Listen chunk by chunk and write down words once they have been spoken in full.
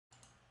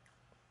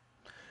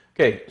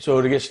Okay, so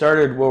to get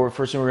started,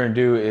 first thing we're going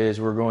to do is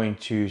we're going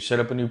to set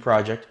up a new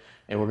project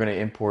and we're going to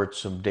import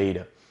some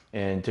data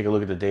and take a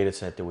look at the data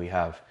set that we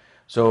have.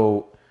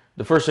 So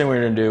the first thing we're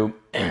going to do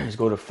is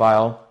go to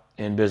File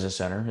in Business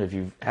Center. If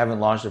you haven't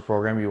launched the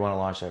program, you want to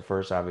launch that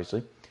first,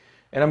 obviously.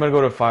 And I'm going to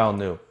go to File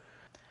New.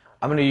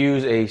 I'm going to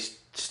use a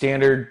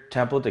standard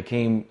template that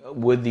came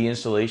with the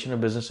installation of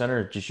Business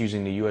Center, just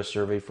using the US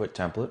Survey Foot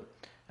template.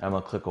 And I'm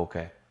going to click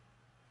OK.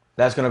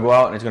 That's going to go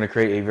out and it's going to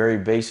create a very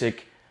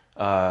basic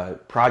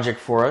project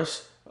for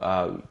us.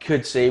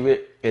 Could save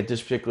it at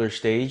this particular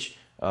stage.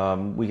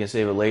 We can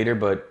save it later,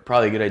 but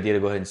probably a good idea to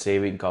go ahead and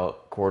save it and call it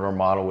corridor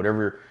model,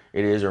 whatever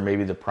it is, or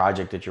maybe the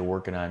project that you're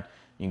working on.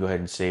 You can go ahead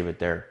and save it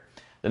there.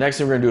 The next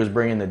thing we're going to do is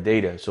bring in the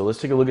data. So let's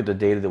take a look at the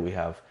data that we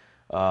have.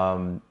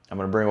 I'm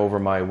going to bring over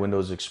my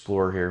Windows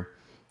Explorer here.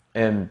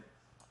 And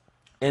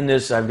in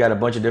this, I've got a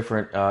bunch of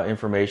different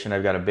information.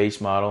 I've got a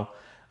base model.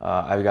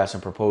 I've got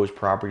some proposed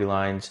property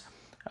lines.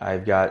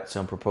 I've got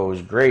some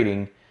proposed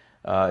grading,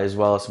 as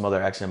well as some other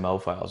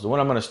XML files. The one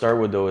I'm going to start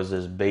with, though, is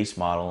this base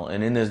model.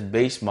 And in this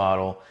base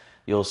model,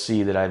 you'll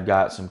see that I've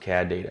got some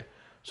CAD data.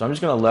 So I'm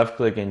just going to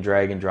left-click and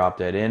drag and drop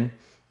that in.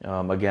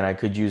 Again, I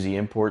could use the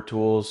import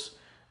tools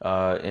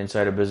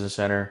inside of Business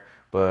Center,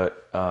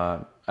 but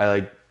I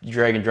like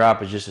drag and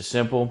drop. Is just as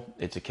simple.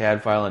 It's a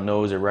CAD file. It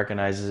knows, it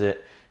recognizes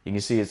it. You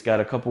can see it's got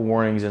a couple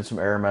warnings and some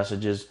error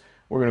messages.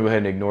 We're going to go ahead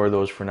and ignore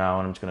those for now,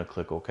 and I'm just going to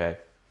click OK.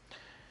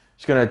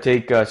 It's going to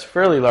take a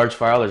fairly large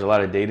file. There's a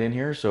lot of data in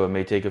here, so it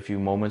may take a few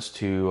moments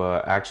to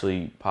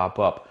actually pop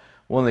up.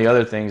 One of the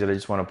other things that I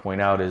just want to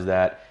point out is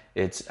that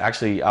it's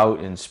actually out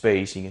in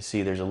space. You can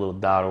see there's a little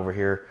dot over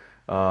here,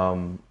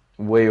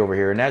 way over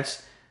here, and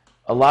that's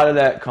a lot of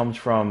that comes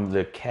from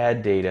the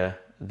CAD data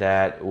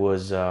that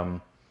was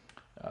how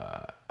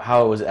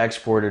it was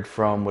exported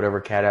from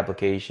whatever CAD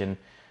application,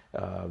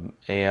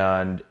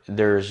 and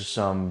there's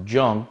some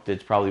junk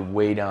that's probably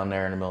way down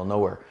there in the middle of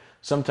nowhere.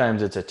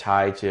 Sometimes it's a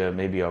tie to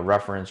maybe a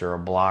reference or a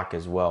block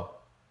as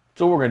well.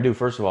 So what we're going to do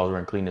first of all is we're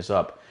going to clean this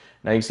up.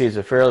 Now you can see it's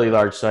a fairly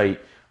large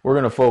site. We're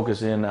going to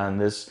focus in on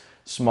this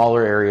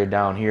smaller area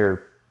down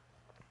here,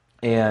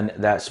 and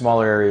that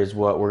smaller area is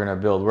what we're going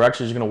to build. We're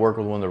actually just going to work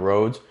with one of the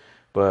roads,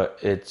 but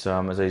it's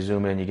as I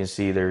zoom in, you can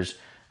see there's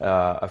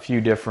a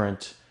few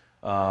different,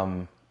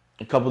 a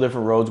couple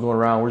different roads going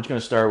around. We're just going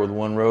to start with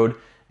one road,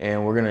 and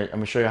I'm going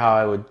to show you how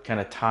I would kind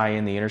of tie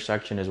in the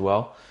intersection as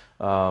well.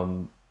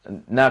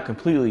 Not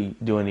completely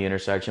doing the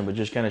intersection, but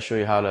just kind of show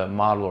you how to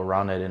model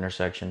around that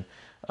intersection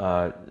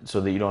so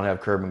that you don't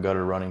have curb and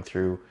gutter running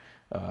through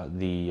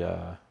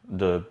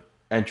the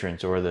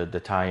entrance or the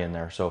tie-in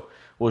there. So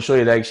we'll show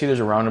you that. You see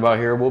there's a roundabout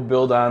here. We'll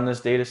build on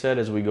this data set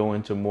as we go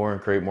into more and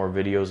create more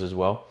videos as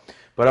well.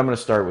 But I'm going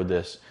to start with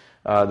this.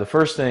 The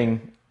first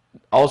thing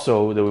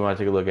also that we want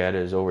to take a look at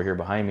is over here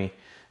behind me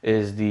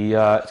is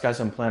it's got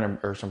some plan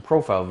or some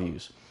profile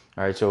views.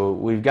 All right, so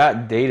we've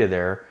got data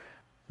there.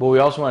 What we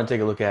also want to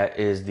take a look at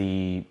is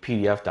the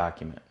PDF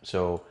document.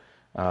 So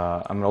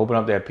I'm going to open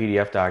up that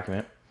PDF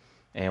document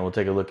and we'll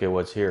take a look at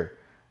what's here.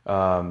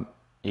 You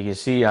can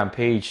see on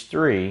page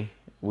 3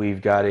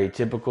 we've got a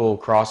typical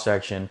cross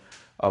section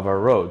of our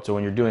road. So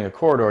when you're doing a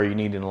corridor, you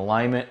need an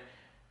alignment,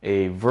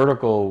 a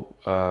vertical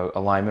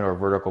alignment or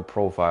vertical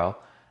profile,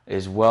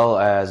 as well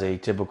as a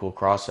typical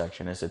cross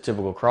section. It's a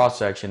typical cross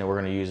section that we're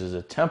going to use as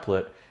a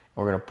template.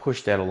 We're going to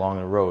push that along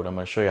the road. I'm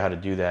going to show you how to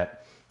do that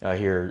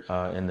here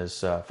in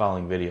this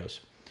following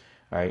videos.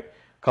 All right,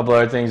 a couple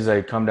other things as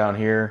I come down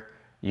here,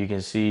 you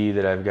can see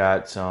that I've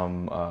got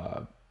some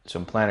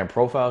plan and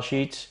profile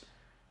sheets.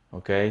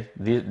 Okay,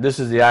 this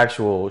is the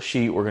actual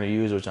sheet we're going to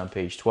use, which is on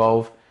page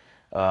 12.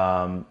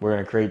 We're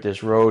going to create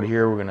this road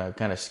here. We're going to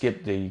kind of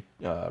skip the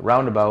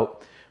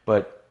roundabout,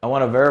 but I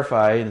want to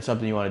verify, and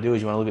something you want to do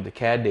is you want to look at the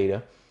CAD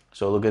data.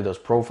 So look at those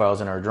profiles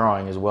in our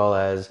drawing as well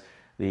as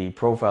the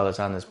profile that's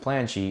on this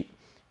plan sheet,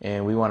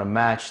 and we want to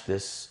match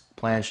this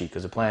plan sheet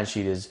because the plan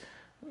sheet is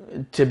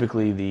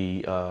typically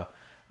the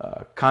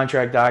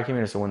contract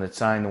document. It's the one that's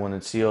signed, the one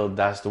that's sealed.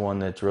 That's the one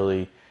that's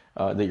really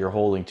that you're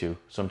holding to.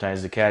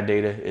 Sometimes the CAD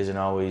data isn't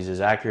always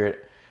as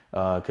accurate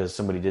because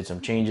somebody did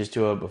some changes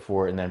to it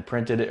before and then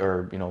printed it,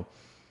 or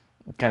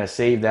kind of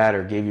saved that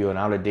or gave you an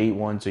out-of-date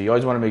one. So you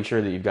always want to make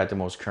sure that you've got the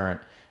most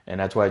current, and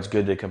that's why it's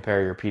good to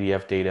compare your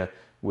PDF data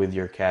with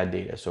your CAD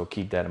data. So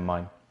keep that in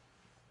mind.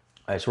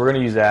 All right, so we're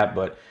going to use that,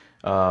 but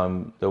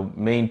the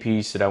main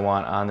piece that I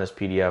want on this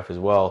PDF as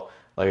well,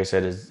 like I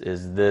said,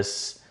 is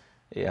this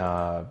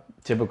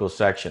typical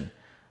section.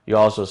 You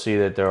also see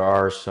that there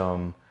are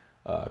some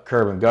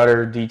curb and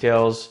gutter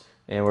details,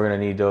 and we're going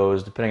to need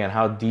those depending on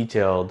how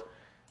detailed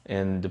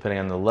and depending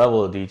on the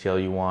level of detail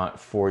you want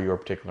for your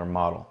particular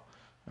model.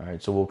 All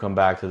right, so we'll come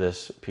back to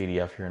this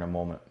PDF here in a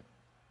moment.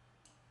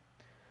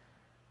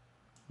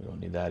 We don't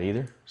need that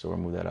either, so we'll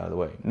move that out of the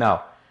way.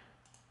 Now,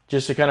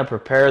 just to kind of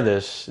prepare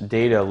this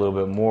data a little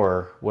bit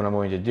more, what I'm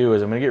going to do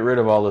is I'm going to get rid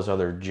of all this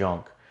other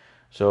junk.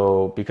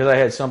 So because I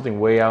had something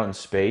way out in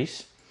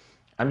space,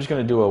 I'm just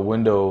going to do a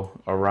window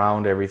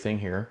around everything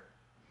here.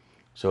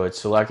 So it's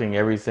selecting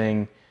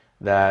everything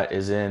that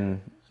is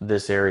in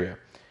this area.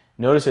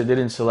 Notice it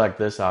didn't select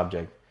this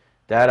object.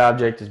 That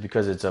object is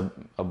because it's a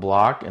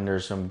block and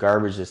there's some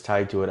garbage that's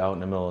tied to it out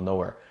in the middle of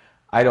nowhere.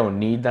 I don't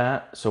need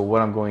that, so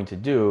what I'm going to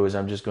do is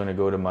I'm just going to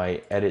go to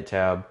my edit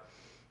tab.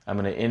 I'm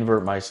going to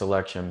invert my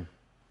selection,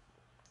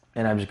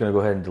 and I'm just going to go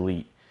ahead and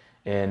delete.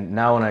 And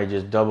now when I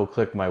just double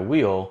click my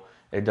wheel,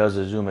 it does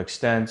a zoom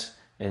extents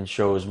and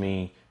shows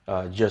me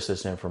just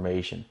this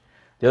information.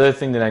 The other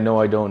thing that I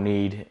know I don't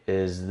need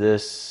is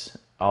this,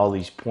 all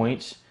these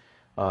points.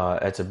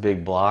 That's a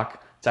big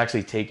block. It's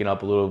actually taking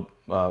up a little,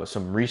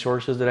 some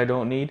resources that I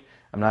don't need.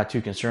 I'm not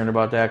too concerned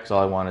about that because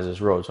all I want is this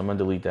road, so I'm going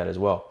to delete that as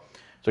well.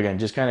 So again,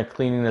 just kind of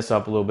cleaning this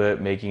up a little bit,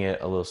 making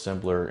it a little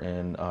simpler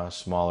and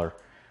smaller.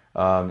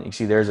 You can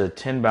see there's a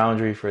 10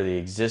 boundary for the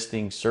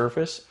existing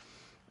surface.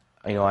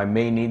 You know, I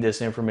may need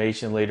this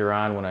information later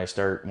on when I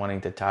start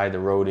wanting to tie the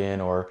road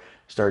in or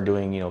start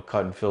doing, you know,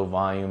 cut and fill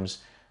volumes.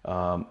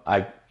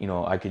 I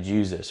could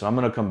use this. So I'm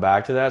going to come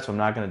back to that. So I'm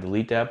not going to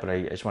delete that, but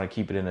I just want to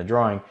keep it in the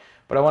drawing.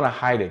 But I want to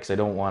hide it because I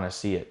don't want to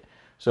see it.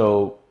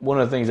 So one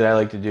of the things that I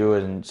like to do,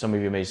 and some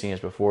of you may have seen this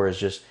before, is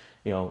just,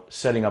 you know,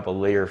 setting up a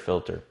layer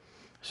filter.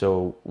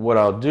 So what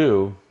I'll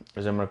do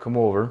is I'm going to come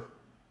over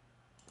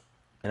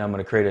and I'm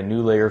going to create a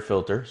new layer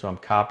filter. So I'm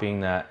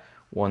copying that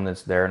one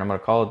that's there and I'm going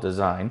to call it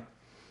design.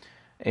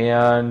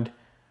 And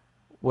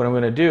what I'm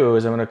going to do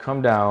is I'm going to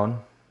come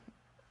down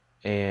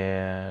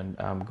and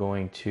I'm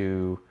going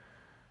to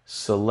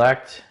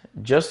select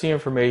just the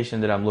information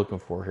that I'm looking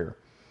for here.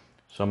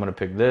 So I'm going to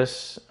pick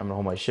this. I'm going to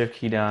hold my shift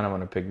key down. I'm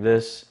going to pick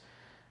this,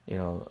 you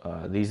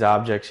know, these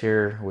objects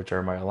here, which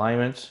are my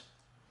alignments,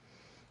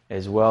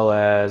 as well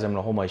as I'm going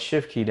to hold my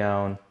shift key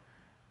down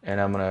and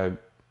I'm going to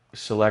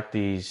select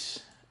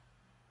these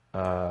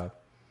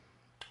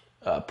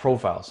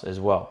profiles as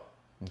well.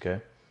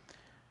 Okay.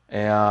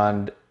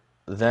 And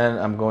then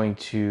I'm going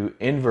to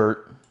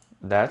invert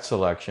that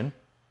selection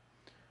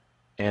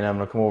and I'm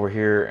going to come over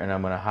here and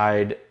I'm going to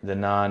hide the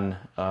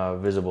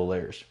non-visible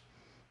layers.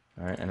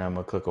 All right, and I'm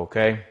going to click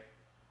OK.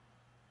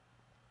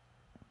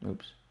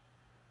 Oops.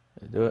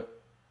 Let's do it.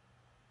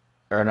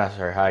 Or not,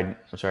 sorry, hide.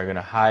 I'm sorry, I'm going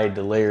to hide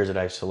the layers that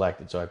I've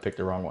selected. So I picked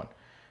the wrong one.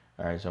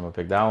 All right, so I'm going to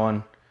pick that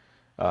one.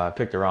 I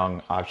picked the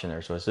wrong option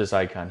there. So it's this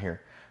icon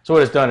here. So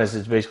what it's done is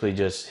it's basically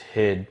just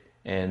hid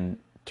and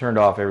turned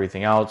off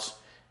everything else.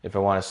 If I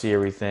want to see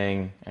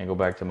everything, I go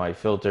back to my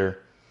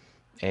filter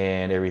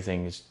and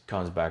everything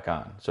comes back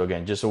on. So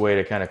again, just a way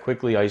to kind of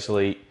quickly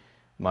isolate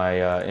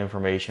my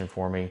information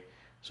for me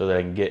so that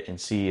I can get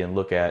and see and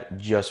look at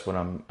just what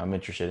I'm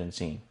interested in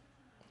seeing.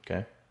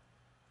 Okay.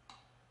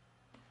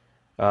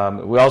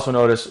 We also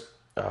notice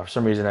for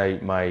some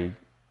reason my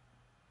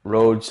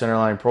road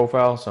centerline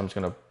profile, so I'm just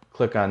going to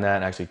click on that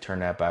and actually turn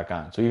that back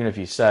on. So even if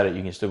you set it,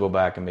 you can still go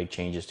back and make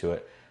changes to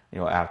it, you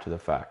know, after the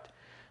fact.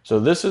 So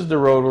this is the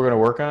road we're going to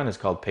work on. It's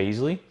called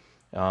Paisley.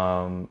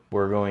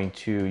 We're going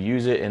to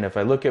use it, and if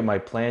I look at my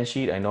plan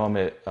sheet, I know I'm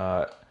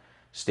at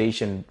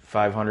station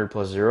 500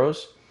 plus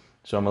zeros.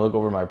 So I'm going to look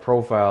over my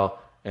profile,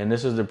 and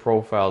this is the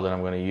profile that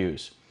I'm going to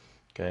use.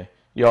 Okay.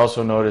 You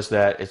also notice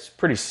that it's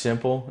pretty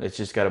simple. It's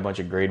just got a bunch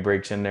of grade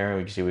breaks in there.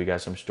 We can see we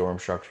got some storm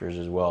structures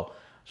as well.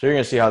 So you're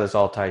going to see how this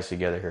all ties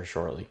together here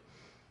shortly.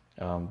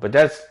 But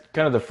that's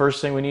kind of the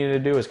first thing we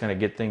needed to do is kind of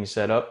get things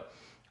set up,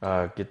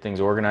 get things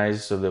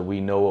organized so that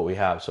we know what we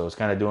have. So it's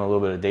kind of doing a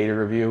little bit of data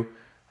review,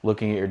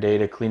 looking at your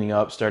data, cleaning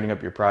up, starting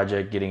up your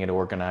project, getting it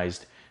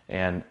organized,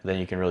 and then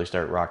you can really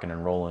start rocking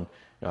and rolling,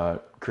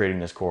 creating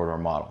this corridor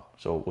model.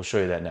 So we'll show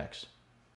you that next.